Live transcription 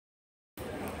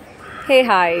Hey,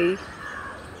 hi.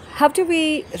 How do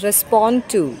we respond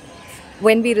to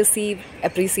when we receive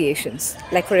appreciations?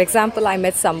 Like, for example, I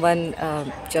met someone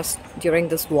just during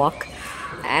this walk,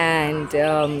 and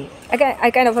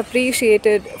I kind of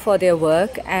appreciated for their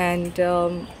work, and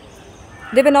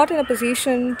they were not in a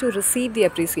position to receive the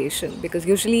appreciation because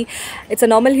usually it's a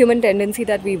normal human tendency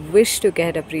that we wish to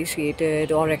get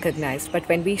appreciated or recognized. But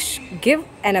when we give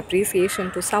an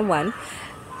appreciation to someone,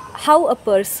 how a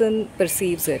person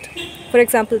perceives it. For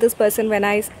example, this person, when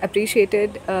I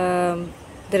appreciated,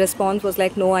 the response was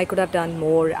like, "No, I could have done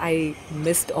more. I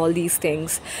missed all these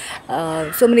things.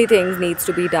 So many things needs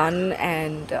to be done,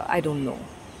 and I don't know."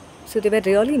 So they were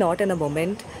really not in a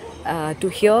moment to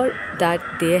hear that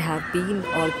they have been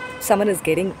or someone is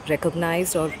getting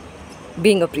recognized or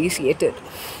being appreciated.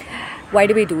 Why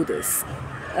do we do this?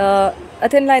 A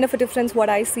thin line of a difference, what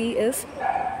I see is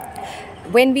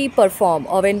when we perform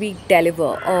or when we deliver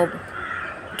or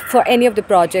for any of the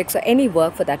projects or any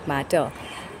work for that matter,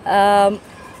 um,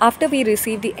 after we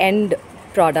receive the end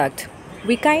product,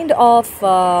 we kind of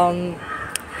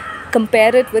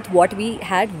compare it with what we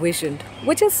had visioned,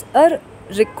 which is a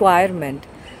requirement.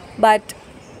 But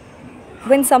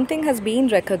when something has been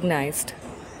recognized,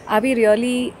 are we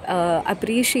really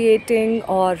appreciating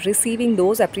or receiving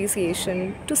those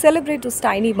appreciation to celebrate those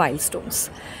tiny milestones?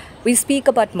 We speak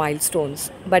about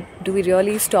milestones, but do we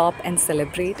really stop and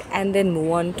celebrate and then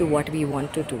move on to what we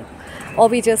want to do? Or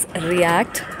we just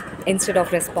react instead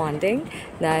of responding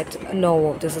that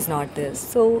no, this is not this.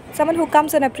 So someone who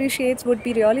comes and appreciates would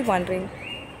be really wondering,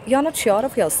 you're not sure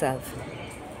of yourself.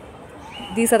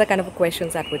 These are the kind of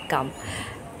questions that would come.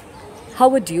 How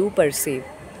would you perceive?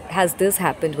 Has this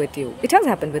happened with you? It has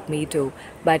happened with me too.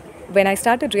 But when I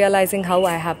started realizing how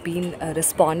I have been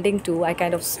responding to, I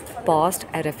kind of paused,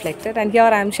 I reflected, and here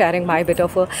I am sharing my bit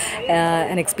of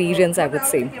an experience, I would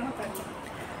say.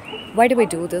 Why do we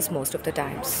do this most of the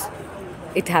times?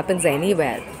 It happens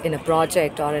anywhere, in a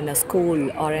project or in a school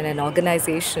or in an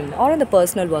organization or in the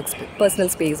personal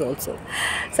space also.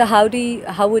 So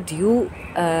how would you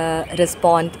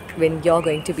respond when you're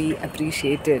going to be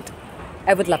appreciated?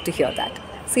 I would love to hear that.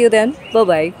 See you then. Bye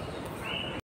bye.